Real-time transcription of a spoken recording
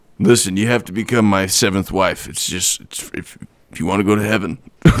Listen, you have to become my seventh wife. It's just, if you want to go to heaven.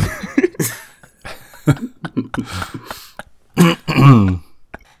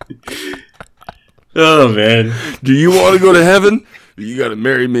 Oh, man. Do you want to go to heaven? You got to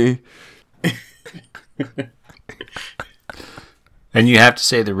marry me. And you have to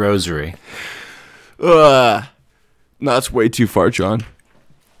say the rosary. No, that's way too far, John.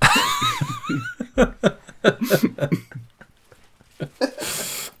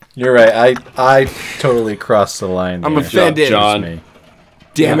 You're right. I totally crossed the line. I'm there. offended. John.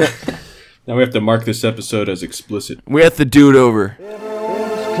 Damn it. Now we have to mark this episode as explicit. We have to do it over.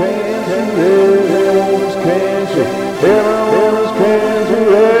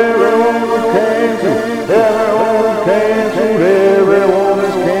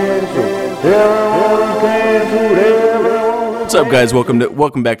 What's up, guys?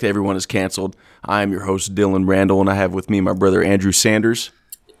 Welcome back to Everyone is Canceled. I am your host, Dylan Randall, and I have with me my brother, Andrew Sanders.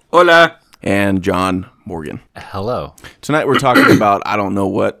 Hola. And John Morgan. Hello. Tonight we're talking about I don't know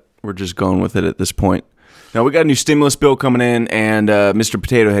what. We're just going with it at this point. Now, we got a new stimulus bill coming in, and Mr.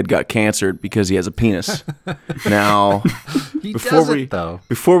 Potato Head got cancered because he has a penis. Now,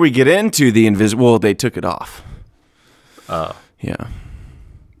 before we get into the invisible, they took it off. Oh. Yeah.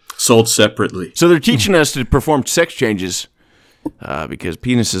 Sold separately. So they're teaching us to perform sex changes because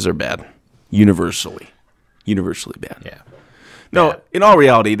penises are bad. Universally bad. Yeah. No, in all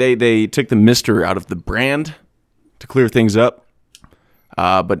reality, they took the Mr. out of the brand to clear things up,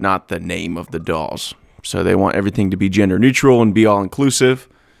 but not the name of the dolls. So they want everything to be gender neutral and be all inclusive.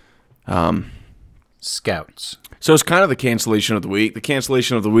 Scouts. So it's kind of the cancellation of the week. The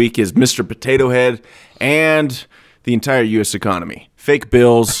cancellation of the week is Mr. Potato Head and the entire U.S. economy. Fake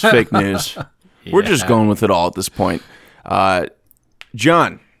bills, fake news. Yeah. We're just going with it all at this point.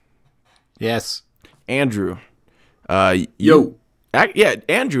 John. Yes. Andrew. Yo.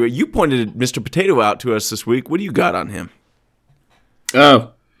 Andrew, you pointed Mr. Potato out to us this week. What do you got on him?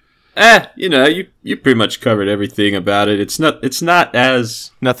 Oh. You pretty much covered everything about it. It's not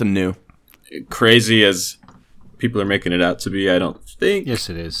as nothing new, crazy as people are making it out to be, I don't think. Yes,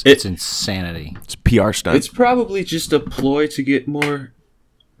 it is. It's insanity. It's a PR stunt. It's probably just a ploy to get more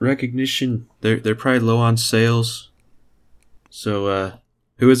recognition. They're probably low on sales. So,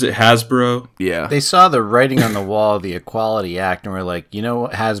 who is it? Hasbro? Yeah. They saw the writing on the wall of the Equality Act and were like, you know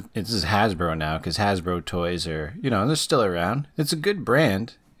what? This is Hasbro now because Hasbro toys are, they're still around. It's a good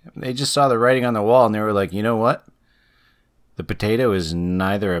brand. They just saw the writing on the wall and they were like, you know what? The potato is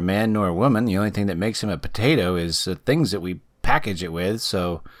neither a man nor a woman. The only thing that makes him a potato is the things that we package it with.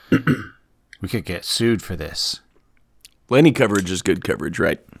 So we could get sued for this. Well, any coverage is good coverage,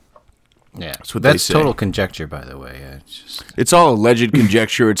 right? Yeah. That's total conjecture, by the way. It's all alleged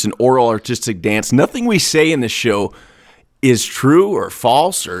conjecture. It's an oral artistic dance. Nothing we say in this show is true or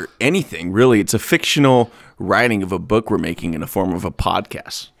false or anything, really. It's a fictional writing of a book we're making in the form of a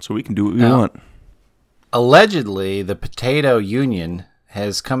podcast. So we can do what we want. Allegedly, the Potato Union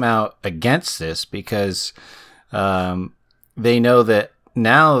has come out against this because they know that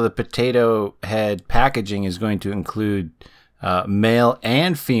now the Potato Head packaging is going to include male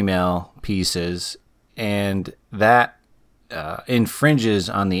and female pieces, and that infringes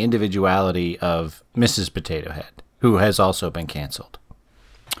on the individuality of Mrs. Potato Head, who has also been canceled.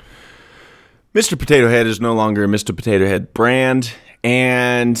 Mr. Potato Head is no longer a Mr. Potato Head brand,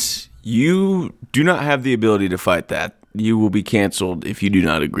 and you do not have the ability to fight that. You will be canceled if you do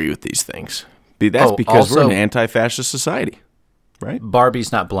not agree with these things. That's because we're an anti-fascist society, right?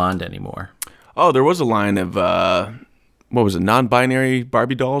 Barbie's not blonde anymore. Oh, there was a line of, non-binary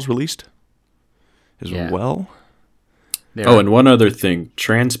Barbie dolls released as well? And one other thing.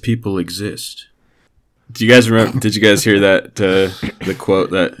 Trans people exist. Do you guys remember? Did you guys hear that, the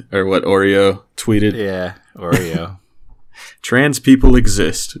quote or what Oreo tweeted? Yeah, Oreo. Trans people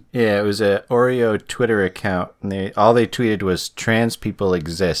exist. Yeah, it was a Oreo Twitter account, and all they tweeted was "trans people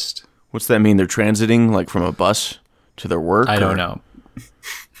exist." What's that mean? They're transiting like from a bus to their work? I don't know.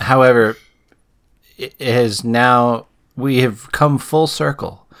 However, it has now we have come full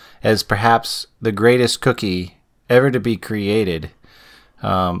circle as perhaps the greatest cookie ever to be created,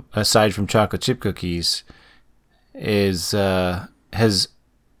 aside from chocolate chip cookies, has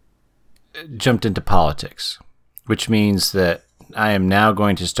jumped into politics. Which means that I am now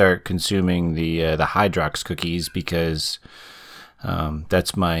going to start consuming the Hydrox cookies because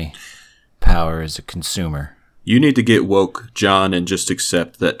that's my power as a consumer. You need to get woke, John, and just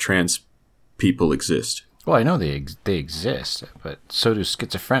accept that trans people exist. Well, I know they exist, but so do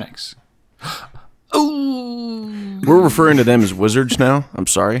schizophrenics. Oh, we're referring to them as wizards now. I'm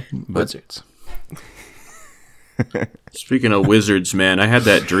sorry, wizards. Speaking of wizards, man, I had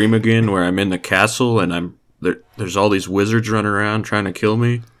that dream again where I'm in the castle and there's all these wizards running around trying to kill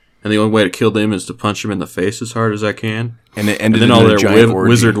me. And the only way to kill them is to punch them in the face as hard as I can. And it ended then in all a their orgy.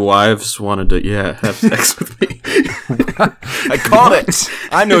 wizard wives wanted to, have sex with me. I called it.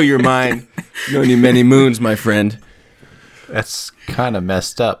 I know you're mine. Known you many moons, my friend. That's kind of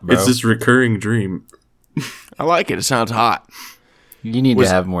messed up, bro. It's this recurring dream. I like it. It sounds hot. You need to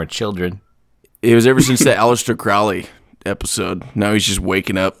have more children. It was ever since the Aleister Crowley episode. Now he's just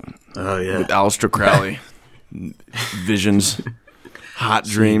waking up Oh, yeah. with Aleister Crowley visions. Hot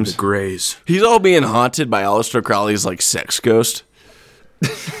dreams. The Greys. He's all being haunted by Aleister Crowley's like sex ghost.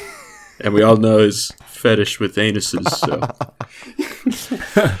 And we all know his fetish with anuses, so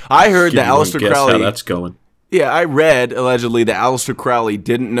I heard that Aleister Aleister Crowley. how that's going. Yeah, I read allegedly that Aleister Crowley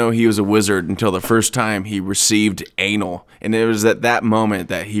didn't know he was a wizard until the first time he received anal, and it was at that moment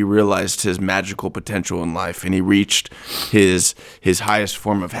that he realized his magical potential in life, and he reached his highest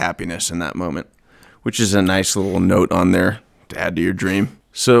form of happiness in that moment, which is a nice little note on there to add to your dream.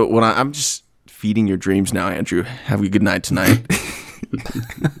 So when I'm just feeding your dreams now, Andrew. Have a good night tonight.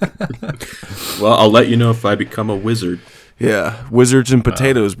 Well, I'll let you know if I become a wizard. Yeah, wizards and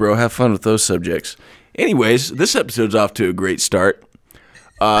potatoes, bro. Have fun with those subjects. Anyways, this episode's off to a great start.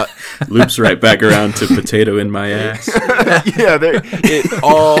 Loops right back around to potato in my ass. Yeah, it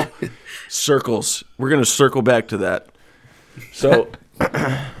all circles. We're going to circle back to that. So,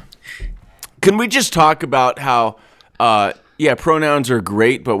 can we just talk about how, pronouns are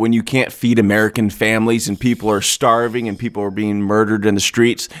great, but when you can't feed American families and people are starving and people are being murdered in the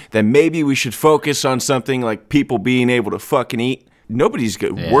streets, then maybe we should focus on something like people being able to fucking eat. Nobody's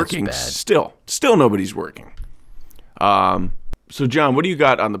working still. Still nobody's working. So, John, what do you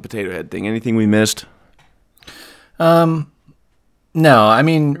got on the potato head thing? Anything we missed? No, I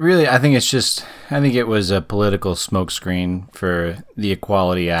mean, really, I think it was a political smokescreen for the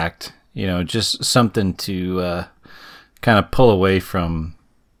Equality Act. You know, just something to kind of pull away from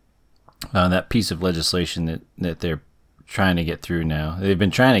that piece of legislation that they're trying to get through now. They've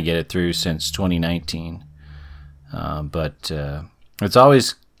been trying to get it through since 2019, but it's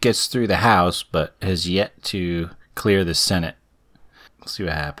always gets through the House, but has yet to clear the Senate. We'll see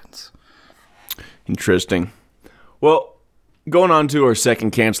what happens. Interesting. Well, going on to our second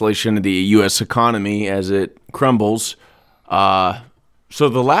cancellation of the U.S. economy as it crumbles. So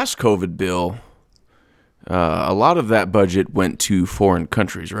the last COVID bill, a lot of that budget went to foreign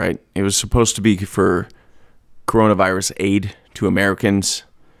countries, right? It was supposed to be for coronavirus aid to Americans,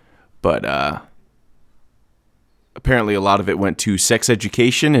 but apparently a lot of it went to sex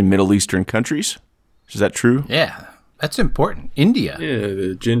education in Middle Eastern countries. Is that true? Yeah, that's important. India. Yeah,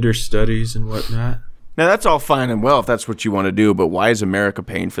 the gender studies and whatnot. Now, that's all fine and well if that's what you want to do, but why is America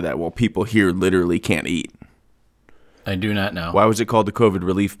paying for that while people here literally can't eat? I do not know. Why was it called the COVID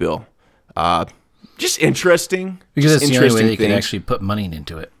relief bill? Just interesting. Because just it's the only way they interesting can things. actually put money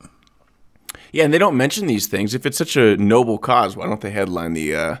into it. Yeah, and they don't mention these things. If it's such a noble cause, why don't they headline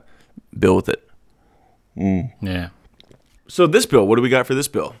the bill with it? Yeah. So this bill, what do we got for this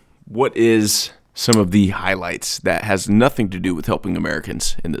bill? What is some of the highlights that has nothing to do with helping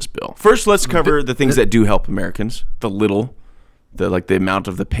Americans in this bill? First, let's cover the things that do help Americans, the amount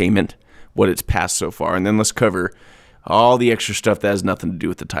of the payment, what it's passed so far, and then let's cover all the extra stuff that has nothing to do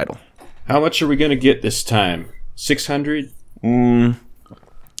with the title. How much are we going to get this time? 600? 14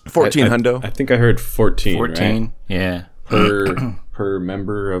 hundo. I think I heard 14, 14, right? yeah. Per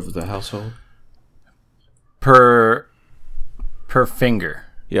member of the household? Per finger.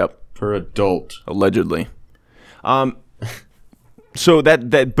 Yep. Per adult. Allegedly. So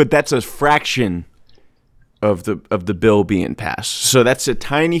but that's a fraction of the bill being passed. So that's a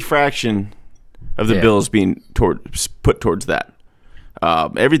tiny fraction of the bills being put towards that.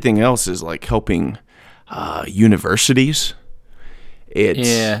 Everything else is like helping universities.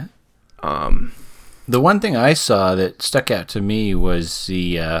 The one thing I saw that stuck out to me was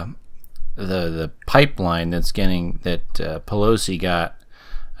the pipeline that Pelosi got.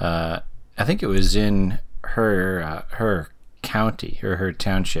 I think it was in her county or her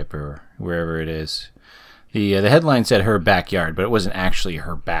township or wherever it is. The headline said her backyard, but it wasn't actually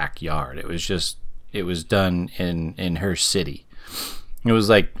her backyard. It was done in her city. It was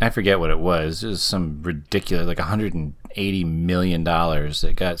like, I forget what it was. It was some ridiculous, like $180 million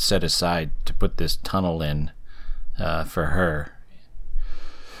that got set aside to put this tunnel in for her.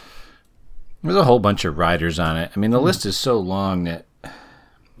 There's a whole bunch of riders on it. I mean, the list is so long that...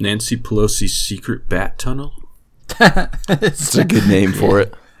 Nancy Pelosi's secret bat tunnel? It's a good name for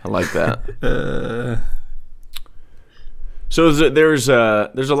it. I like that. So there's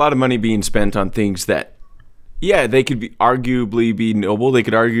a lot of money being spent on things that Yeah, they could arguably be noble. They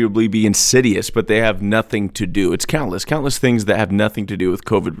could arguably be insidious, but they have nothing to do. It's countless things that have nothing to do with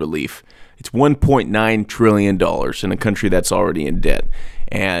COVID relief. It's $1.9 trillion in a country that's already in debt.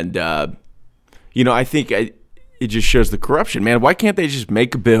 And, I think it just shows the corruption. Man, why can't they just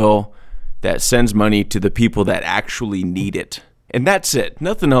make a bill that sends money to the people that actually need it? And that's it.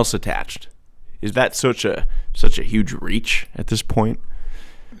 Nothing else attached. Is that such a huge reach at this point?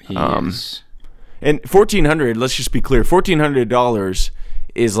 Yes. And $1,400, let's just be clear, $1,400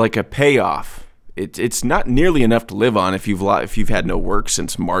 is like a payoff. It's not nearly enough to live on if you've had no work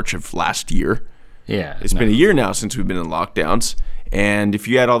since March of last year. Yeah. It's been a year now since we've been in lockdowns. And if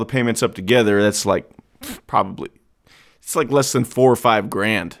you add all the payments up together, that's like probably, it's like less than $4,000 or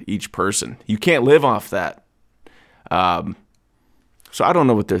 $5,000 each person. You can't live off that. So I don't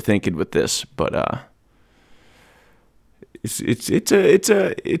know what they're thinking with this, but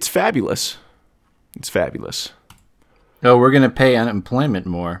it's fabulous. It's fabulous. Oh, we're going to pay unemployment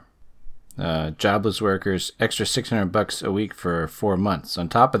more. Jobless workers extra $600 a week for 4 months on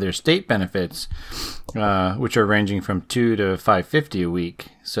top of their state benefits, which are ranging from $2 to $550 a week.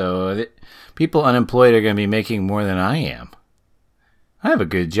 So people unemployed are going to be making more than I am. I have a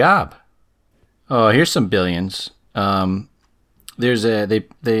good job. Oh, here's some billions. There's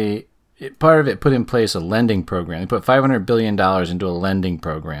part of it put in place a lending program. They put $500 billion into a lending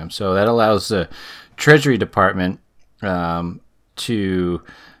program. So that allows the Treasury Department to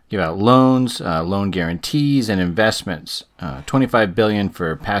give out loans, loan guarantees, and investments. $25 billion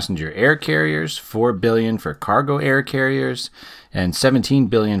for passenger air carriers, $4 billion for cargo air carriers, and $17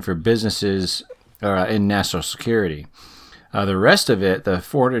 billion for businesses in national security. The rest of it, the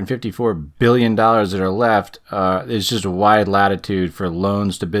 $454 billion that are left, is just a wide latitude for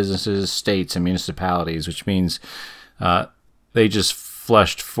loans to businesses, states, and municipalities, which means they just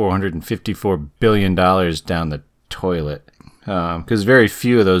flushed $454 billion down the toilet. Because very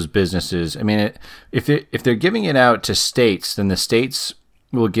few of those businesses, I mean, if they're giving it out to states, then the states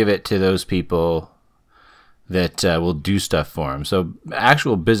will give it to those people that will do stuff for them. So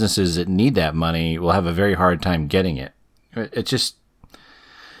actual businesses that need that money will have a very hard time getting it. It just,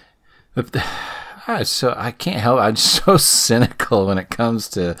 so I can't help. I'm so cynical when it comes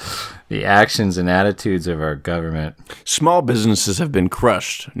to the actions and attitudes of our government. Small businesses have been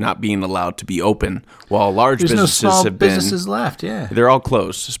crushed, not being allowed to be open, while large There's businesses no small have been businesses left. Yeah, they're all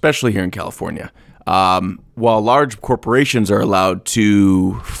closed, especially here in California. While large corporations are allowed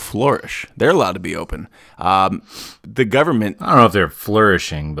to flourish, they're allowed to be open. The government. I don't know if they're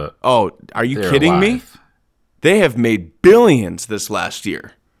flourishing, but are you they're kidding me? alive. They have made billions this last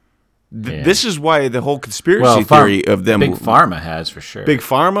year. Yeah. This is why the whole conspiracy theory of them. Big Pharma has for sure. Big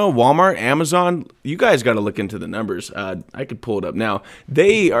Pharma, Walmart, Amazon. You guys got to look into the numbers. I could pull it up now.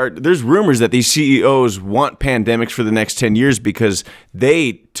 There's rumors that these CEOs want pandemics for the next 10 years because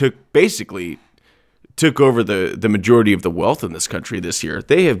they took over the majority of the wealth in this country this year.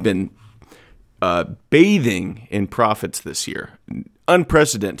 They have been bathing in profits this year,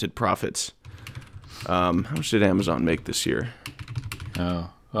 unprecedented profits. How much did Amazon make this year?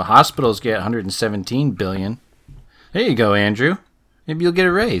 Oh, well, hospitals get $117 billion. There you go, Andrew. Maybe you'll get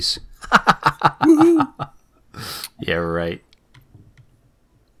a raise. Yeah, right.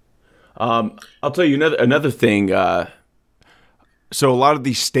 I'll tell you another thing. So a lot of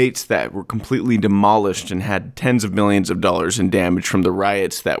these states that were completely demolished and had tens of millions of dollars in damage from the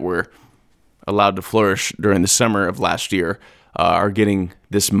riots that were allowed to flourish during the summer of last year are getting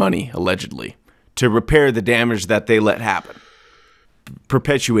this money, allegedly, to repair the damage that they let happen,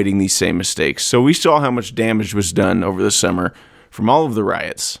 perpetuating these same mistakes. So we saw how much damage was done over the summer from all of the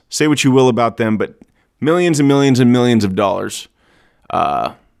riots. Say what you will about them, but millions and millions and millions of dollars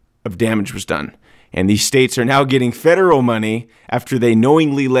of damage was done. And these states are now getting federal money after they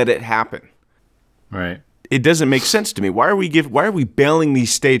knowingly let it happen. Right. It doesn't make sense to me. Why are we bailing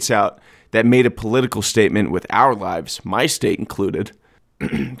these states out that made a political statement with our lives, my state included,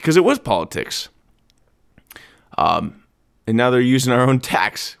 because it was politics. And now they're using our own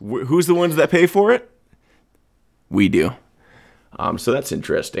tax. Who's the ones that pay for it? We do. So that's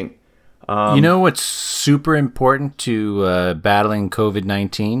interesting. You know what's super important to battling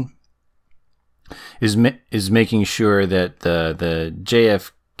COVID-19 is making sure that the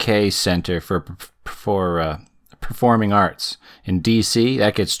JFK Center for Performing Arts in D.C.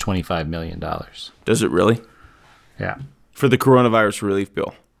 that gets $25 million. Does it really? Yeah. For the coronavirus relief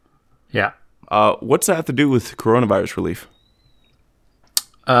bill. Yeah. What's that have to do with coronavirus relief?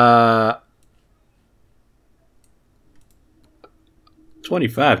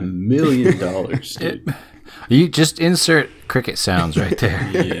 $25 million, dude. You just insert cricket sounds right there.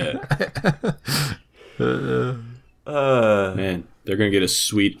 Yeah. Man, they're gonna get a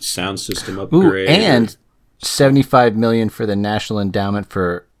sweet sound system Ooh, upgrade. and $75 million for the National Endowment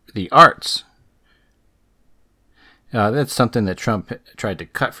for the Arts. That's something that Trump tried to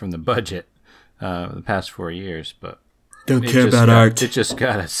cut from the budget the past 4 years, but don't it care just about got- art. It just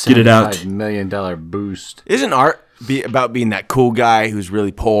got a Get it out. $75 million boost. Isn't art about being that cool guy who's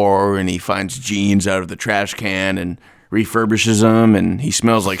really poor and he finds jeans out of the trash can and refurbishes them and he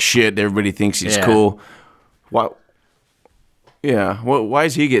smells like shit? Everybody thinks he's Yeah. cool. Why? Yeah. Why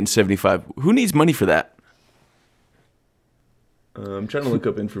is he getting 75? Who needs money for that? I'm trying to look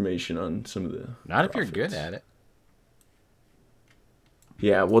up information on some of the. Not if you're profits. good at it.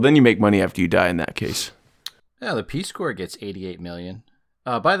 Yeah. Well, then you make money after you die. In that case. Yeah, the Peace Corps gets $88 million.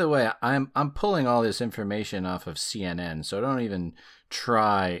 By the way, I'm pulling all this information off of CNN, so don't even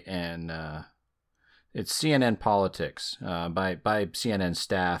try and. It's CNN Politics by CNN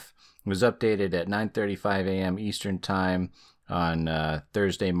staff. It was updated at 9:35 a.m. Eastern Time on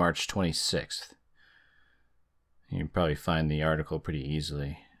Thursday, March 26th. You can probably find the article pretty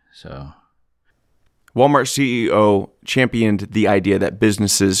easily. So. Walmart CEO championed the idea that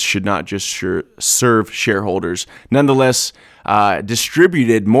businesses should not just serve shareholders. Nonetheless,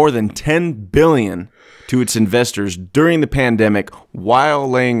 distributed more than $10 billion to its investors during the pandemic while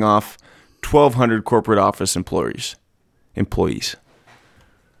laying off 1,200 corporate office employees.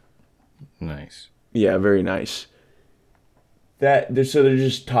 Nice. Yeah, very nice. So they're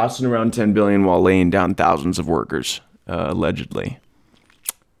just tossing around $10 billion while laying down thousands of workers, allegedly.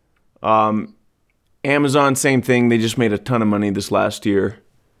 Amazon, same thing. They just made a ton of money this last year.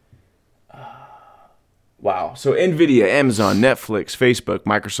 Wow. So NVIDIA, Amazon, Netflix, Facebook,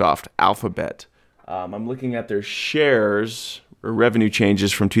 Microsoft, Alphabet. I'm looking at their shares or revenue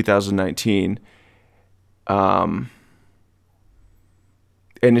changes from 2019. And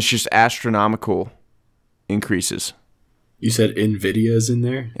it's just astronomical increases. You said Nvidia's in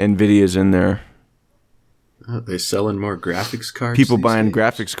there? NVIDIA's in there. Oh, they selling more graphics cards? People these buying days?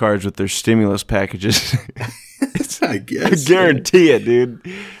 graphics cards with their stimulus packages. I I guess. guarantee it, dude.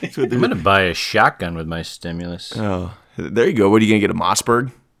 That's what I'm they're- going to buy a shotgun with my stimulus. Oh, there you go. What are you going to get, a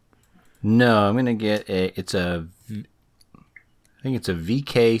Mossberg? No, I'm going to get I think it's a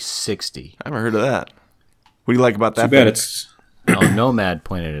VK60. I haven't heard of that. What do you like about Too that? bad thing? it's Oh, Nomad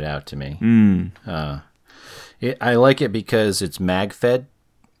pointed it out to me. I like it because it's mag-fed.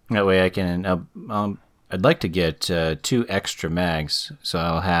 That way I can... I'd like to get 2 extra mags, so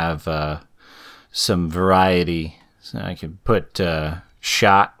I'll have some variety. So I can put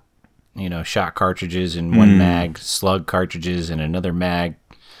shot cartridges in one mag, slug cartridges in another mag.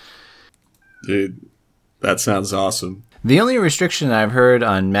 dude. That sounds awesome. The only restriction I've heard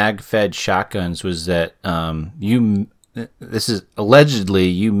on mag-fed shotguns was that this is allegedly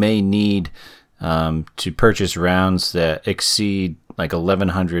you may need to purchase rounds that exceed like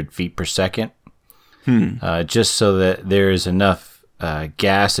 1,100 feet per second, just so that there is enough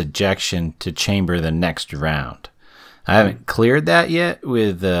gas ejection to chamber the next round. I haven't cleared that yet. I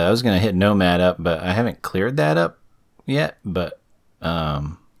was gonna hit Nomad up, but I haven't cleared that up yet. But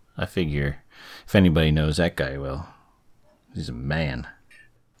I figure if anybody knows that guy, well, he's a man.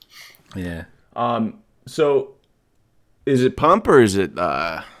 Yeah. So, is it pump or is it,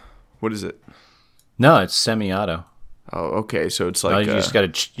 what is it? No, it's semi-auto. Oh, okay. So it's No, like, you just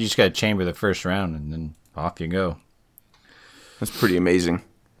gotta chamber the first round and then off you go. that's pretty amazing.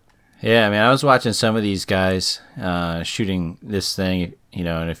 Yeah, I mean, I was watching some of these guys shooting this thing,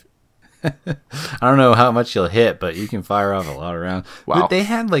 and if I don't know how much you'll hit, but you can fire off a lot of rounds. Wow. But they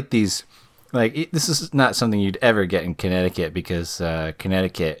had like these, this is not something you'd ever get in Connecticut because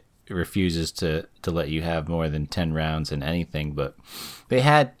Connecticut refuses to let you have more than 10 rounds in anything. But they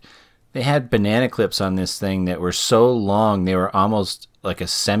had banana clips on this thing that were so long they were almost like a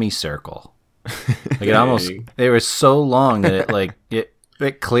semicircle. They were so long that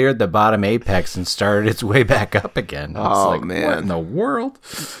it cleared the bottom apex and started its way back up again. Man. What in the world?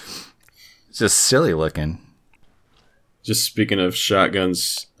 It's just silly looking. Just speaking of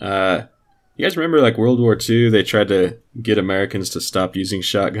shotguns, you guys remember like World War II? They tried to get Americans to stop using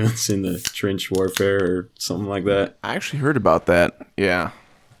shotguns in the trench warfare or something like that. I actually heard about that. Yeah.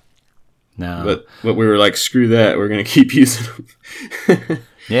 No. But we were like, screw that. We're going to keep using them.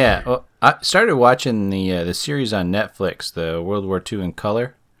 Yeah. Well, I started watching the series on Netflix, the World War II in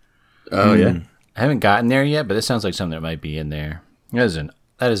color. Oh, yeah. I haven't gotten there yet, but this sounds like something that might be in there.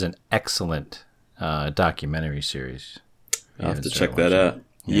 That is an excellent documentary series. I'll have to check that out.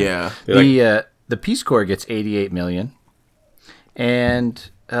 Yeah. The Peace Corps gets $88 million,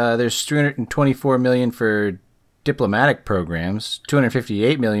 and there's $324 million for diplomatic programs,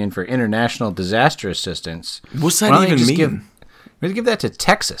 $258 million for international disaster assistance. What's that Why don't they even just mean? We'd give that to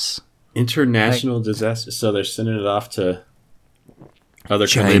Texas. International disaster. So they're sending it off to other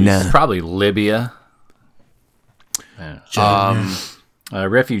China. countries. Probably Libya.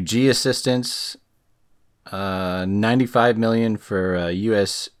 Refugee assistance, $95 million for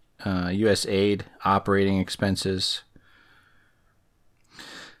U.S. aid operating expenses.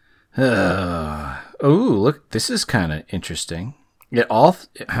 Look, this is kind of interesting.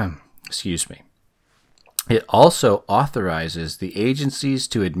 Excuse me. It also authorizes the agencies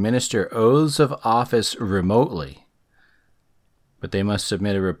to administer oaths of office remotely, but they must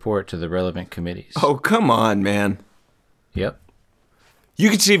submit a report to the relevant committees. Oh, come on, man. Yep. You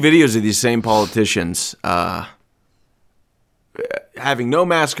can see videos of these same politicians having no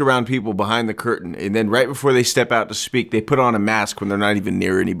mask around people behind the curtain, and then right before they step out to speak, they put on a mask when they're not even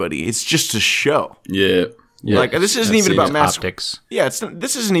near anybody. It's just a show. Yeah. Like, this isn't even about masks. Optics. Yeah,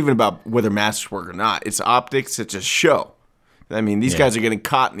 this isn't even about whether masks work or not. It's optics. It's a show. I mean, these guys are getting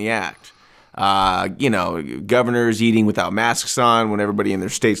caught in the act. Governors eating without masks on when everybody in their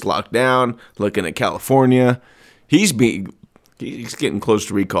state's locked down. Looking at California, he's getting close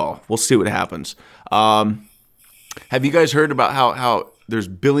to recall. We'll see what happens. Have you guys heard about how there's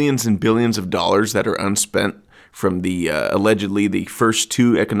billions and billions of dollars that are unspent from the allegedly the first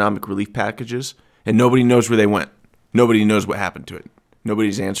 2 economic relief packages? And nobody knows where they went. Nobody knows what happened to it.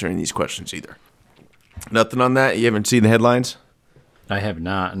 Nobody's answering these questions either. Nothing on that? You haven't seen the headlines? I have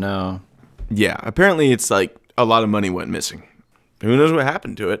not, no. Yeah, apparently it's like a lot of money went missing. Who knows what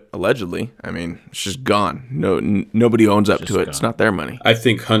happened to it, allegedly. I mean, it's just gone. Nobody owns up to it. It's not their money. I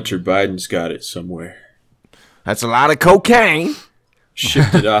think Hunter Biden's got it somewhere. That's a lot of cocaine.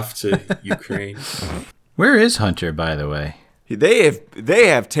 Shipped it off to Ukraine. Where is Hunter, by the way? They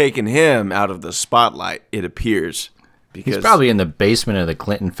have taken him out of the spotlight, it appears. Because He's probably in the basement of the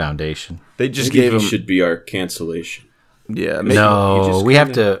Clinton Foundation. they just Maybe gave he him. should be our cancellation. Yeah, maybe, No, we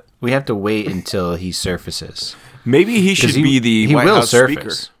have to wait until he surfaces. maybe he should be the he White will House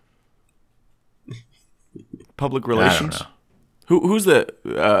surface. Speaker. Public relations. know. Who's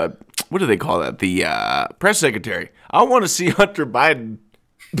the what do they call that? The press secretary. I want to see Hunter Biden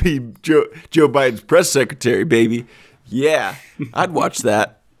be Joe Biden's press secretary, baby. Yeah, I'd watch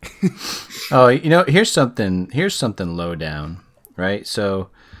that. Oh, here's something low down, right? So,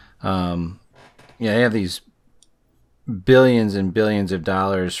 they have these billions and billions of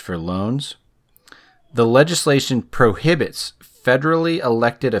dollars for loans. The legislation prohibits federally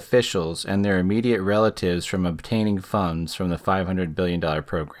elected officials and their immediate relatives from obtaining funds from the $500 billion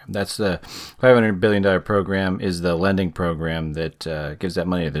program. That's the $500 billion program is the lending program that gives that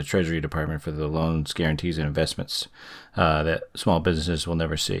money to the Treasury Department for the loans, guarantees, and investments that small businesses will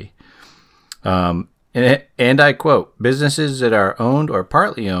never see. And I quote, businesses that are owned or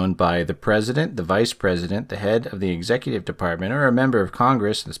partly owned by the president, the vice president, the head of the executive department, or a member of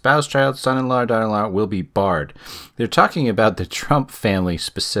Congress, the spouse, child, son-in-law, daughter-in-law will be barred. They're talking about the Trump family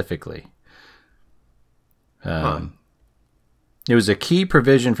specifically. It was a key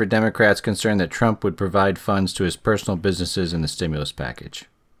provision for Democrats concerned that Trump would provide funds to his personal businesses in the stimulus package.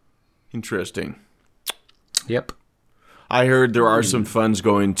 Interesting. Yep. I heard there are some funds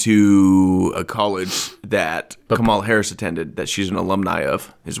going to a college that Kamala Harris attended that she's an alumni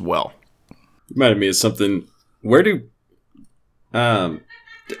of as well. Reminded me of something. Where do didn't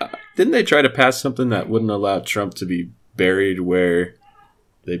they try to pass something that wouldn't allow Trump to be buried where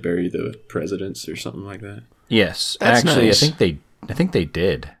they bury the presidents or something like that? Yes, That's actually, nice. I think they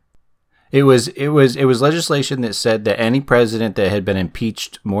did. It was legislation that said that any president that had been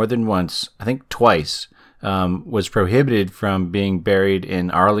impeached more than once, I think twice, was prohibited from being buried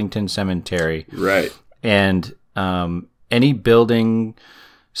in Arlington Cemetery. Right. And any building,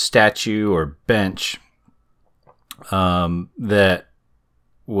 statue, or bench that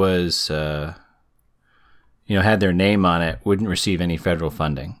was, had their name on it wouldn't receive any federal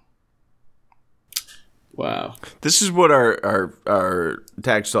funding. Wow. This is what our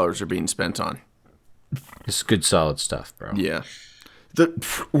tax dollars are being spent on. This is good, solid stuff, bro. Yeah.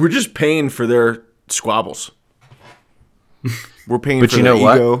 We're just paying for their squabbles. We're paying But for you their know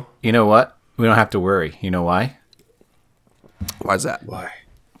what? ego. You know what? We don't have to worry. You know why? Why's that? Why?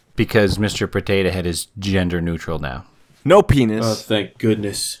 Because Mr. Potato Head is gender neutral now. No penis. Oh, thank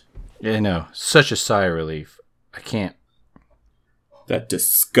goodness. I know. Such a sigh of relief. I can't. That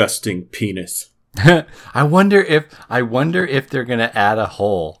disgusting penis. I wonder if they're gonna add a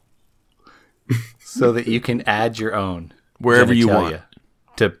hole so that you can add your own Wherever you want. genitalia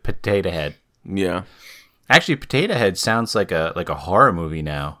to Potato Head. Yeah. Actually, Potato Head sounds like a horror movie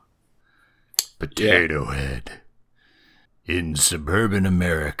now. Potato Head. In suburban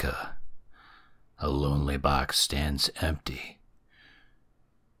America, a lonely box stands empty.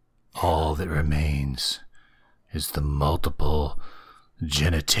 All that remains is the multiple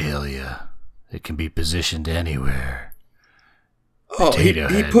genitalia that can be positioned anywhere. Oh, he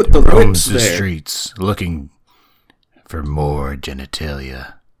Head put the roams lips the there. streets looking for more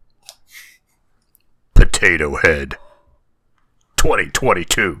genitalia. Potato Head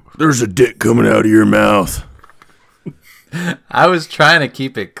 2022. There's a dick coming out of your mouth. I was trying to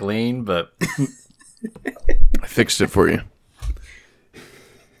keep it clean, but I fixed it for you.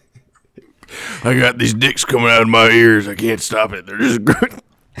 I got these dicks coming out of my ears. I can't stop it. They're just good.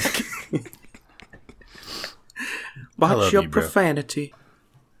 Watch your you, bro. profanity.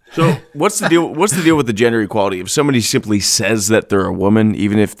 So what's the deal? What's the deal with the gender equality? If somebody simply says that they're a woman,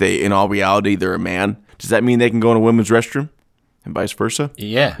 even if they, in all reality, they're a man, does that mean they can go in a women's restroom, and vice versa?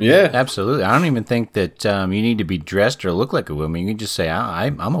 yeah, absolutely. I don't even think that you need to be dressed or look like a woman. You can just say,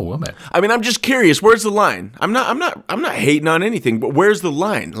 I'm a woman." I mean, I'm just curious. Where's the line? I'm not hating on anything, but where's the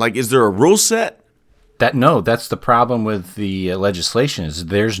line? Like, is there a rule set? That's the problem with the legislation is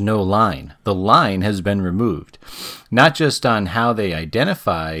there's no line. The line has been removed, not just on how they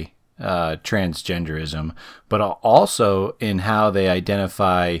identify transgenderism, but also in how they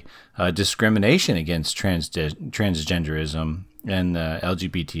identify discrimination against transgenderism and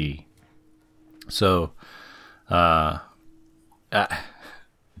LGBT. So that's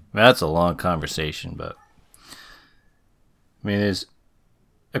a long conversation, but I mean,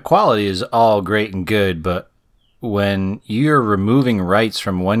 equality is all great and good, but when you're removing rights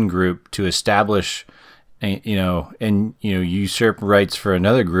from one group to establish, usurp rights for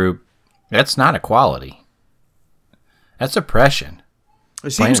another group, that's not equality. That's oppression. It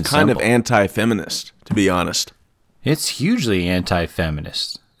seems kind of anti-feminist, to be honest. It's hugely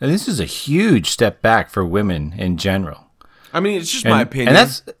anti-feminist. And this is a huge step back for women in general. I mean, it's just my opinion.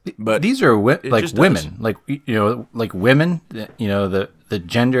 And but these are like just women, like women, the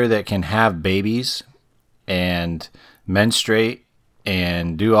gender that can have babies and menstruate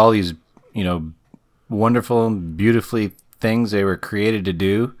and do all these, wonderful and beautifully things they were created to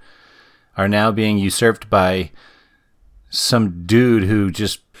do, are now being usurped by some dude who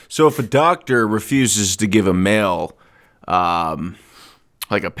just. So if a doctor refuses to give a male,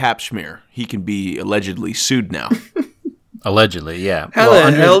 like a pap smear, he can be allegedly sued now. Allegedly, yeah. How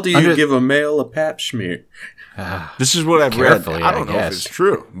the hell do you give a male a pap smear? This is what I've read. Carefully, I don't know if it's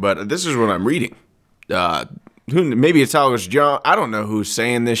true, but this is what I'm reading. Maybe it's Alex Jones. I don't know who's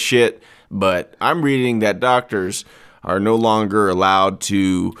saying this shit, but I'm reading that doctors are no longer allowed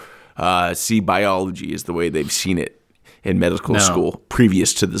to see biology as the way they've seen it in medical school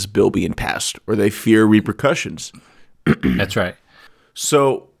previous to this bill being passed, or they fear repercussions. That's right.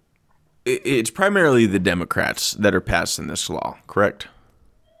 So it's primarily the Democrats that are passing this law, correct?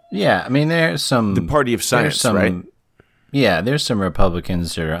 Yeah, I mean, there's some... The party of science, right? Yeah, there's some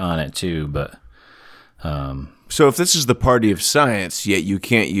Republicans that are on it too, but... So if this is the party of science, yet you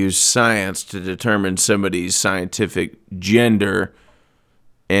can't use science to determine somebody's scientific gender,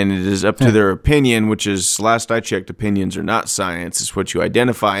 and it is up to their opinion, which is, last I checked, opinions are not science. It's what you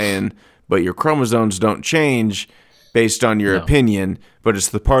identify in, but your chromosomes don't change based on your opinion, but it's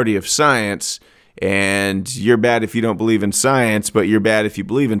the party of science, and you're bad if you don't believe in science, but you're bad if you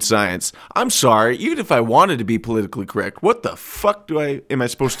believe in science. I'm sorry, even if I wanted to be politically correct, what the fuck am I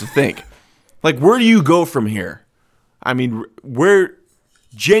supposed to think? Like, where do you go from here? I mean,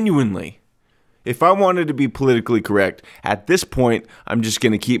 genuinely, if I wanted to be politically correct, at this point, I'm just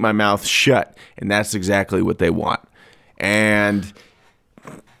going to keep my mouth shut, and that's exactly what they want. And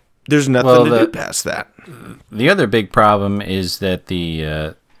there's nothing to do past that. The other big problem is that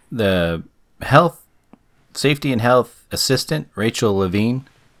the health, safety and health assistant, Rachel Levine,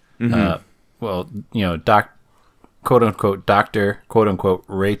 quote unquote doctor, quote unquote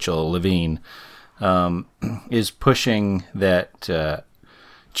Rachel Levine, is pushing that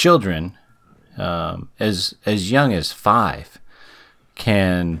children as young as 5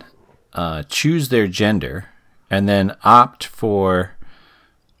 can choose their gender and then opt for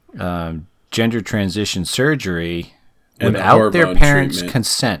gender transition surgery And without their hormone parents' treatment.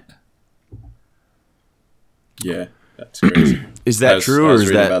 consent. Yeah, that's crazy. Is that true, I was or is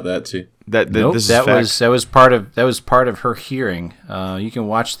reading that about that too? Nope, this is that fact? was part of her hearing. You can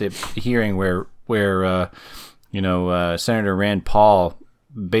watch the hearing where Senator Rand Paul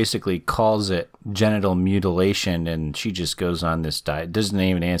basically calls it genital mutilation, and she just goes on this doesn't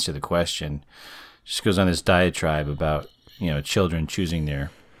even answer the question. Just goes on this diatribe about children choosing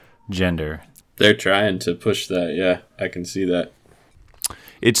their gender. They're trying to push that. Yeah, I can see that.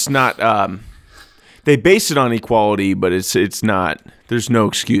 It's not. they base it on equality, but it's not. There's no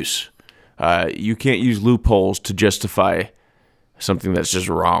excuse. You can't use loopholes to justify something that's just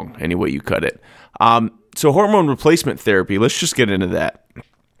wrong any way you cut it. So hormone replacement therapy, let's just get into that.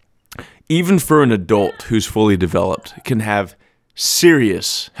 Even for an adult who's fully developed, it can have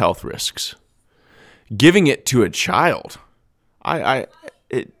serious health risks. Giving it to a child, it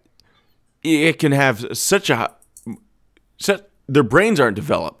can have their brains aren't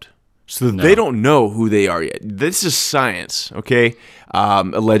developed, so they don't know who they are yet. This is science, okay?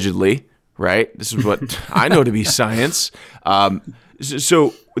 Allegedly, right? This is what I know to be science.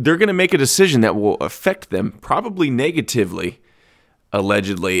 So they're going to make a decision that will affect them probably negatively,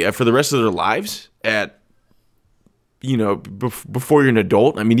 allegedly, for the rest of their lives before you're an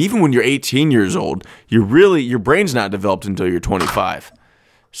adult. I mean, even when you're 18 years old, your brain's not developed until you're 25.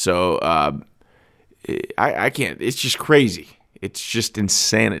 So I can't. It's just crazy. It's just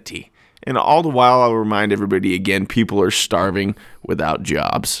insanity. And all the while, I'll remind everybody again, people are starving without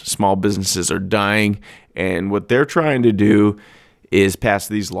jobs. Small businesses are dying. And what they're trying to do is pass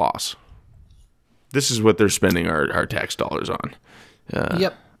these laws. This is what they're spending our tax dollars on.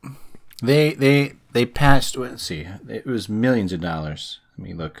 Yep. They passed, let's see, it was millions of dollars. Let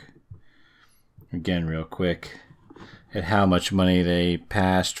me look again real quick at how much money they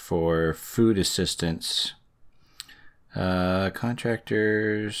passed for food assistance.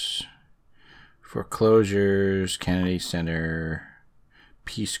 Contractors, foreclosures, Kennedy Center,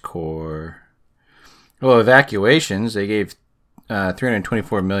 Peace Corps. Well, evacuations, they gave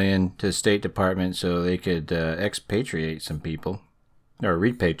 $324 million to the State Department so they could expatriate some people, or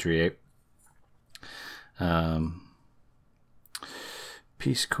repatriate.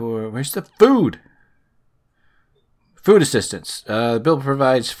 Peace Corps, where's the food? Food assistance. The bill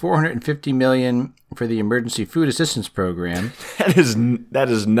provides $450 million for the Emergency Food Assistance Program. That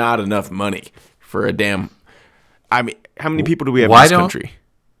is not enough money for a damn. I mean, how many people do we have in Why this don't- country?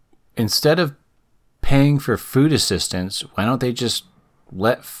 Instead of paying for food assistance, why don't they just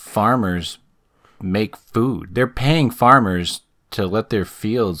let farmers make food? They're paying farmers to let their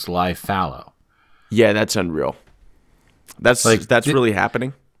fields lie fallow. Yeah, that's unreal. That's really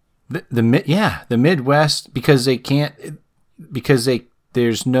happening. The Midwest, because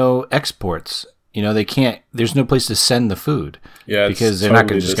there's no exports. They can't. There's no place to send the food. Yeah, because they're not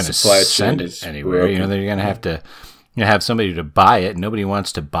going to send it anywhere. They're going to have to have somebody to buy it. Nobody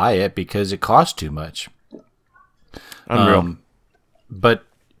wants to buy it because it costs too much. Unreal. But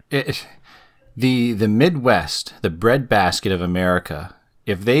the Midwest, the breadbasket of America,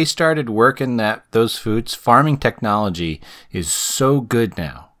 if they started working those foods, farming technology is so good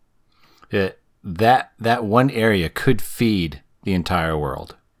now that one area could feed the entire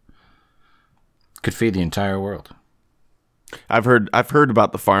world. Could feed the entire world. I've heard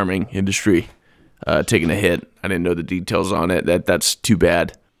about the farming industry taking a hit. I didn't know the details on it. That's too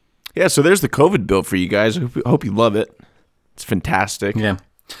bad. Yeah, so there's the COVID bill for you guys. I hope you love it. It's fantastic. Yeah.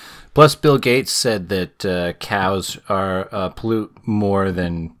 Plus, Bill Gates said that cows pollute more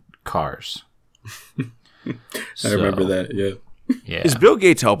than cars. I remember that. Yeah. Yeah. Is Bill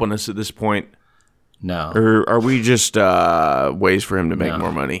Gates helping us at this point, No. or are we just ways for him to make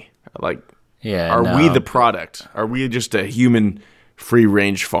more money? Like, Yeah. are we the product? Are we just a human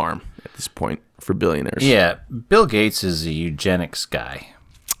free-range farm at this point for billionaires? Yeah. Bill Gates is a eugenics guy.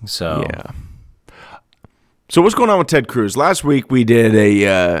 So. Yeah. So what's going on with Ted Cruz? Last week we did a I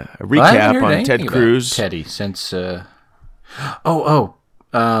haven't recap heard on anything Ted about Cruz. Teddy since. This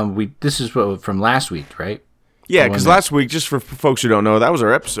is what from last week, right? Yeah, because last week, just for folks who don't know, that was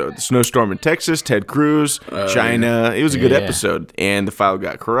our episode. The snowstorm in Texas, Ted Cruz, China. It was a good episode, and the file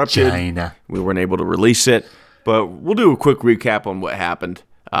got corrupted. China. We weren't able to release it, but we'll do a quick recap on what happened.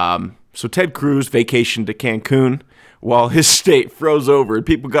 So Ted Cruz vacationed to Cancun while his state froze over, and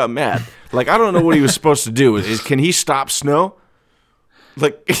people got mad. Like, I don't know what he was supposed to do. Can he stop snow?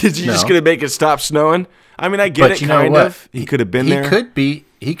 Like, is he just going to make it stop snowing? I mean, I get it, kind of. He could have been there.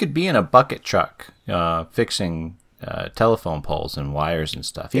 He could be in a bucket truck fixing telephone poles and wires and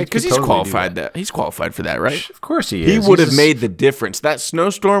stuff. Yeah, because he's qualified. He's qualified for that, right? Of course he He is. would have made the difference. That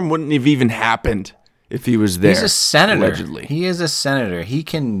snowstorm wouldn't have even happened if he was there. He's a senator. Allegedly. He is a senator. He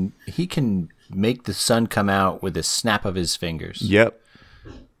can make the sun come out with a snap of his fingers. Yep.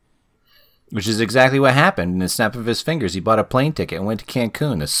 Which is exactly what happened in the snap of his fingers. He bought a plane ticket and went to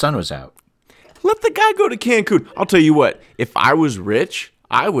Cancun. The sun was out. Let the guy go to Cancun. I'll tell you what, if I was rich,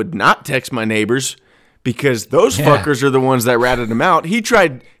 I would not text my neighbors because those fuckers are the ones that ratted him out.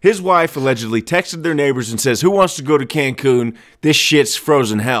 His wife allegedly texted their neighbors and says, "Who wants to go to Cancun? This shit's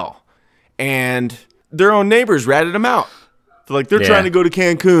frozen hell." And their own neighbors ratted him out. They're trying to go to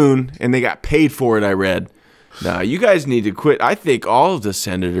Cancun, and they got paid for it, I read. Nah, you guys need to quit. I think all of the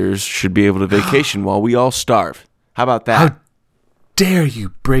senators should be able to vacation while we all starve. How about that? How dare you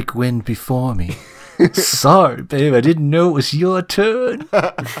break wind before me? Sorry, babe. I didn't know it was your turn.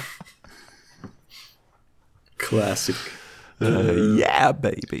 Classic. Yeah,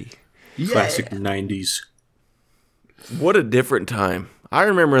 baby. Classic 90s. What a different time. I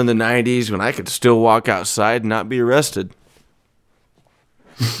remember in the 90s when I could still walk outside and not be arrested.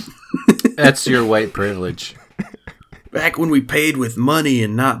 That's your white privilege. Back when we paid with money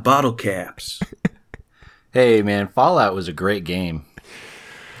and not bottle caps. Hey, man, Fallout was a great game.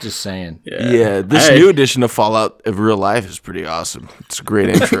 Just saying. Yeah, this new edition of Fallout of real life is pretty awesome. It's a great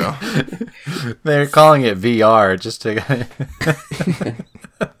intro. They're calling it VR just to...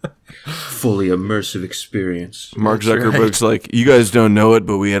 Fully immersive experience. Mark Zuckerberg's like, you guys don't know it,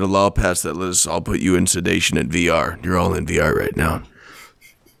 but we had a law passed that let us all put you in sedation in VR. You're all in VR right now.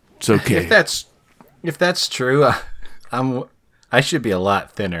 It's okay. If that's true, I should be a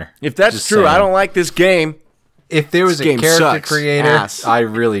lot thinner. If that's Just true, saying. I don't like this game. If there was This a game character sucks. creator, Ass. I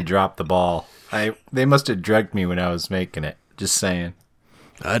really dropped the ball. They must have drugged me when I was making it. Just saying.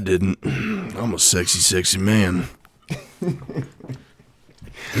 I didn't. I'm a sexy man.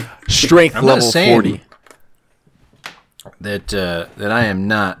 Strength I'm not level saying 40. That I am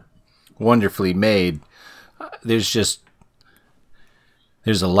not wonderfully made. There's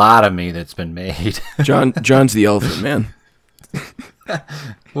a lot of me that's been made. John's the elephant man.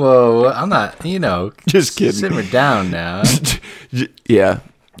 Whoa, I'm not. Just kidding. Simmer down now. Yeah.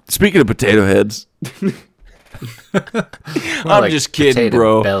 Speaking of potato heads, I'm Like just kidding, potato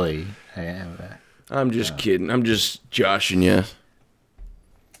bro. Belly. I am. I'm just kidding. I'm just joshing you.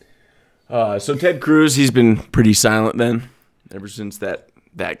 So Ted Cruz, he's been pretty silent then, ever since that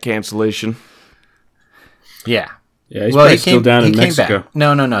cancellation. Yeah. Yeah, he's probably still down in Mexico. Back.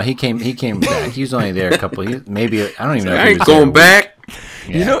 No. He came back. He was only there a couple. Maybe I don't even know. If I he ain't was there a going week. back.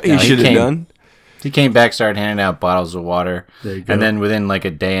 Yeah. You know what No, he should have done? He came back, started handing out bottles of water, There you go. and then within like a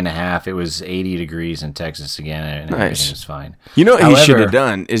day and a half, it was 80 degrees in Texas again, and Nice. everything was fine. You know what he should However- have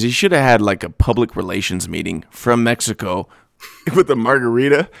done is he should have had like a public relations meeting from Mexico with a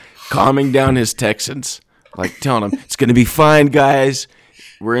margarita, calming down his Texans, like telling them it's gonna be fine, guys.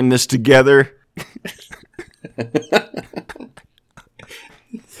 We're in this together.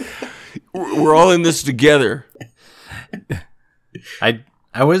 We're all in this together.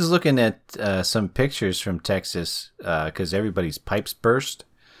 I was looking at some pictures from Texas because everybody's pipes burst.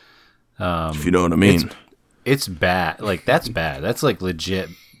 If you know what I mean. It's bad. Like that's bad. That's like legit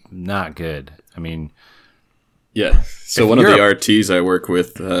not good. I mean, Yeah. So If one of you're the a- RTs I work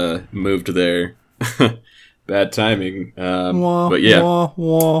with moved there. Bad timing. But yeah,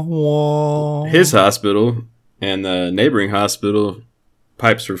 his hospital and the neighboring hospital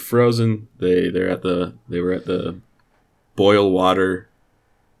pipes were frozen. They were at the boil water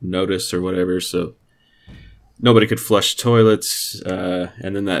notice or whatever, so nobody could flush toilets.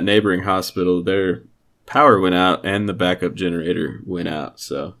 And then that neighboring hospital, their power went out and the backup generator went out,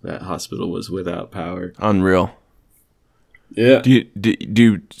 so that hospital was without power. Unreal. Yeah. Do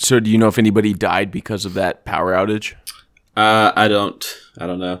you know if anybody died because of that power outage? I don't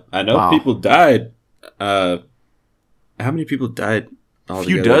know. I know Wow. people died. How many people died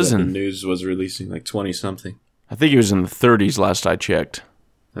altogether? dozen. That the news was releasing, like 20 something. I think it was in the 30s last I checked.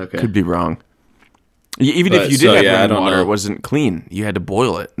 Okay. Could be wrong. Even But, if you so, did have yeah, I running don't water, know. it wasn't clean. You had to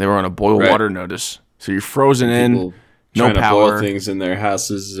boil it. They were on a boil Right. water notice. So you're frozen in, People no trying to power. boil things in their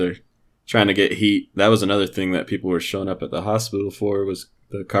houses or trying to get heat. That was another thing that people were showing up at the hospital for, was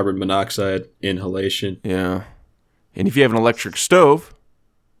the carbon monoxide inhalation. Yeah. And if you have an electric stove,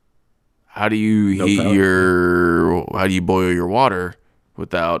 how do you No heat power. how do you boil your water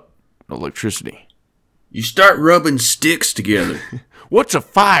without electricity? You start rubbing sticks together. What's a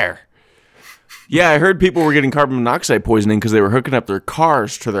fire? Yeah, I heard people were getting carbon monoxide poisoning because they were hooking up their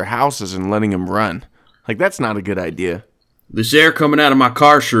cars to their houses and letting them run. Like, that's not a good idea. This air coming out of my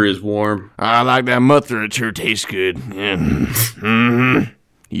car sure is warm. I like that mutter. It sure tastes good. Yeah. Mm-hmm.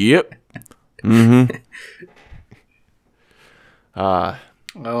 Yep. Mm-hmm.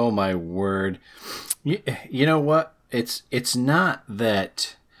 oh my word! You know what? It's not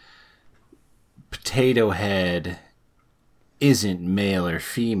that Potato Head isn't male or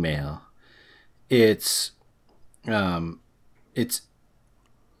female. It's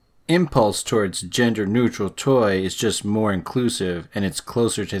impulse towards gender neutral toy is just more inclusive, and it's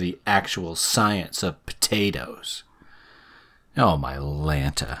closer to the actual science of potatoes. Oh my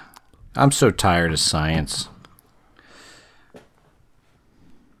Lanta. I'm so tired of science.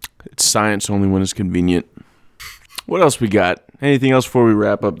 It's science only when it's convenient. What else we got? Anything else before we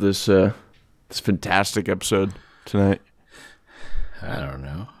wrap up this fantastic episode tonight? I don't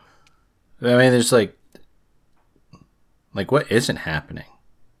know. I mean, there's like what isn't happening?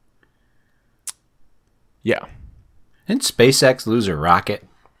 Yeah. Didn't SpaceX lose a rocket?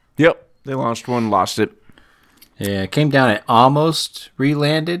 Yep. They launched one, lost it. Yeah, it came down and almost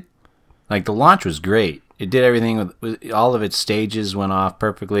re-landed. Like, the launch was great. It did everything with all of its stages went off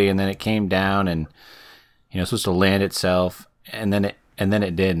perfectly, and then it came down and supposed to land itself, and then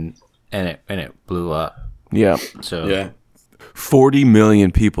it didn't, and it blew up. Yeah. So Yeah. 40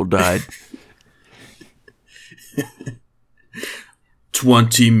 million people died.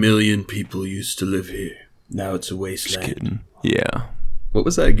 20 million people used to live here. Now it's a Just wasteland. kidding. Yeah. What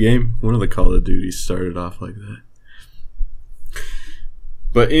was that game? One of the Call of Duties started off like that.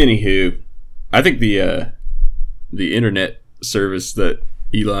 But anywho, I think the internet service that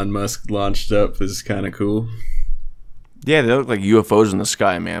Elon Musk launched up is kind of cool. Yeah, they look like UFOs in the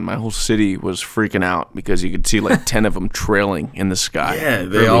sky, man. My whole city was freaking out because you could see like 10 of them trailing in the sky. Yeah,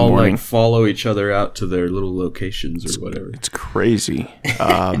 they early all morning. like follow each other out to their little locations or whatever. It's crazy.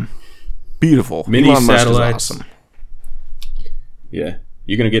 Beautiful. Mini Elon Musk is satellites. awesome. Yeah.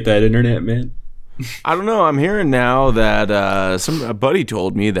 You gonna get that internet, man? I don't know. I'm hearing now that a buddy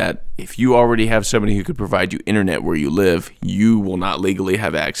told me that if you already have somebody who could provide you internet where you live, you will not legally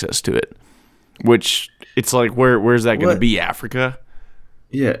have access to it. Which, it's like, where's that going to be? Africa?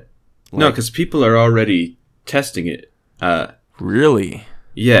 Yeah. No, because people are already testing it. Really?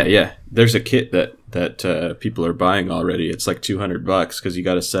 Yeah. There's a kit that people are buying already. It's like $200 because you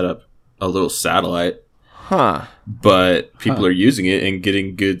got to set up a little satellite. Huh. But people are using it and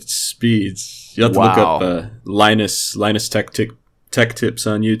getting good speeds. You have to look up Linus Tech Tips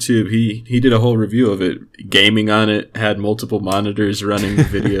on YouTube. He did a whole review of it. Gaming on it, had multiple monitors running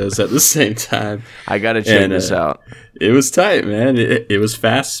videos at the same time. I gotta check this out. It was tight, man. It was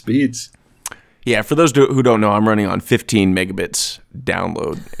fast speeds. Yeah, for those who don't know, I'm running on 15 megabits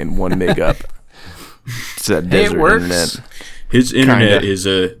download and 1 meg up. It's a desert works. internet. His internet Kinda. is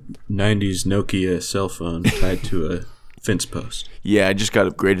a 90s Nokia cell phone tied to a fence post. Yeah, I just got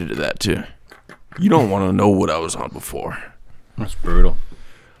upgraded to that too. You don't want to know what I was on before. that's brutal.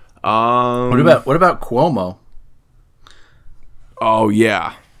 What What about Cuomo? Oh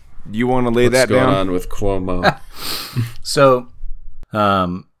yeah, you want to lay What's that going down? on with Cuomo? So,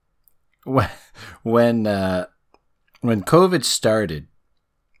 when COVID started,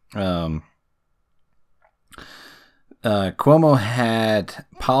 Cuomo had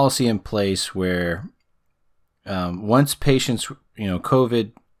policy in place where once patients,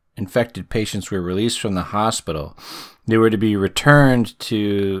 COVID infected patients were released from the hospital, they were to be returned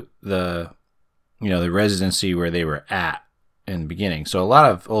to the residency where they were at in the beginning. So a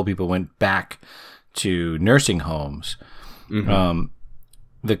lot of old people went back to nursing homes. Mm-hmm.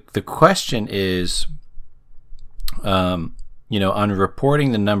 The question is, on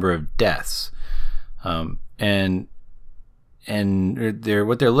reporting the number of deaths, and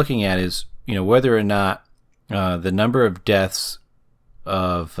what they're looking at is, whether or not the number of deaths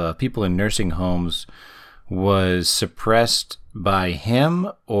of people in nursing homes was suppressed by him,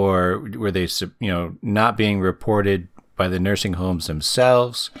 or were they, not being reported by the nursing homes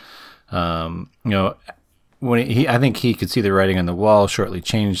themselves. I think he could see the writing on the wall. Shortly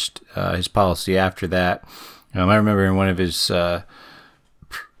changed his policy after that. I remember in one of his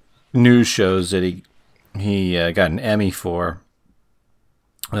news shows that he got an Emmy for.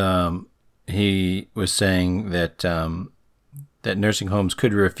 He was saying that that nursing homes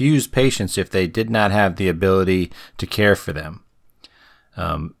could refuse patients if they did not have the ability to care for them.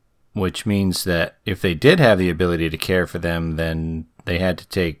 Which means that if they did have the ability to care for them, then they had to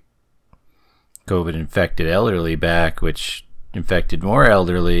take COVID-infected elderly back, which infected more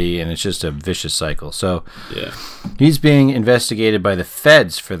elderly, and it's just a vicious cycle. So Yeah. he's being investigated by the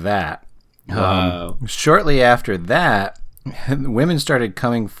feds for that. Wow. Shortly after that, women started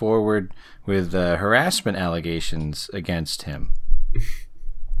coming forward with harassment allegations against him.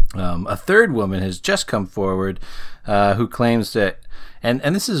 A third woman has just come forward who claims that, and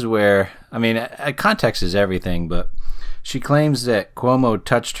this is where, context is everything, but she claims that Cuomo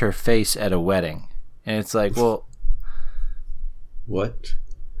touched her face at a wedding. And it's like, well... What?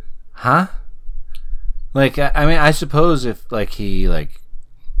 Huh? I suppose if, he,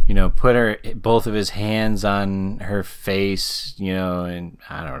 put both of his hands on her face, and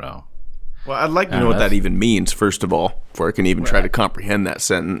I don't know. Well, I'd like to know what that even means, first of all, before I can even try to comprehend that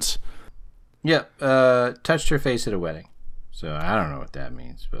sentence. Yep, touched her face at a wedding. So I don't know what that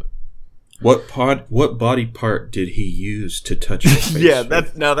means, but What body part did he use to touch her face? Yeah,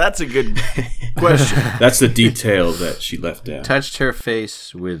 that's a good question. That's the detail that she left out. Touched her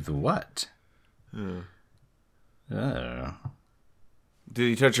face with what? Did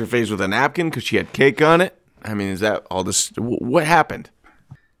he touch her face with a napkin because she had cake on it? I mean, is that all this? What happened?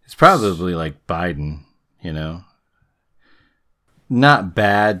 It's probably like Biden, Not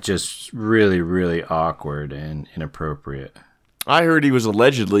bad, just really, really awkward and inappropriate. I heard he was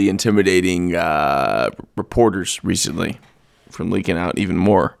allegedly intimidating reporters recently from leaking out even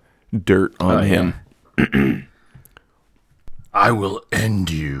more dirt on him. Yeah. I will end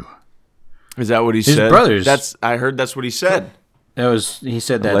you. Is that what he His said? brothers. I heard that's what he said. He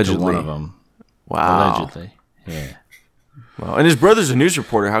said that Allegedly. to one of them. Wow. Allegedly. Yeah. Well, and his brother's a news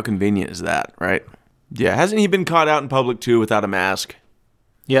reporter. How convenient is that, right? Yeah. Hasn't he been caught out in public too without a mask?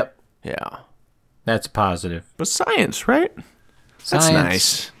 Yep. Yeah. That's positive. But science, right? That's Science.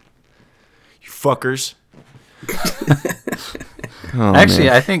 nice. You fuckers. Actually,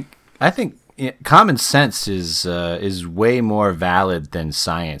 man. I think common sense is way more valid than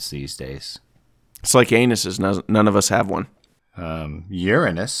science these days. It's like anuses. None of us have one.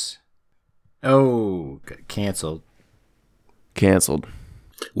 Uranus. Oh, canceled. Canceled.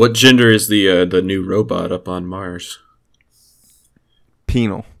 What gender is the new robot up on Mars?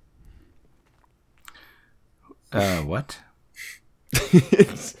 Penal. What?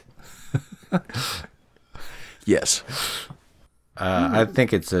 Yes. I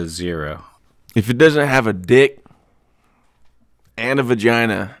think it's a 0. If it doesn't have a dick and a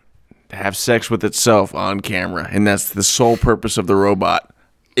vagina to have sex with itself on camera, and that's the sole purpose of the robot,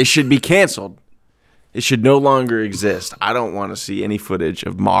 it should be canceled. It should no longer exist. I don't want to see any footage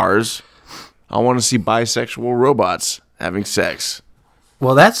of Mars. I want to see bisexual robots having sex.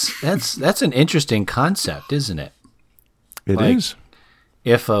 Well, that's an interesting concept, isn't it? It is.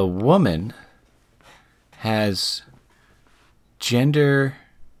 If a woman has gender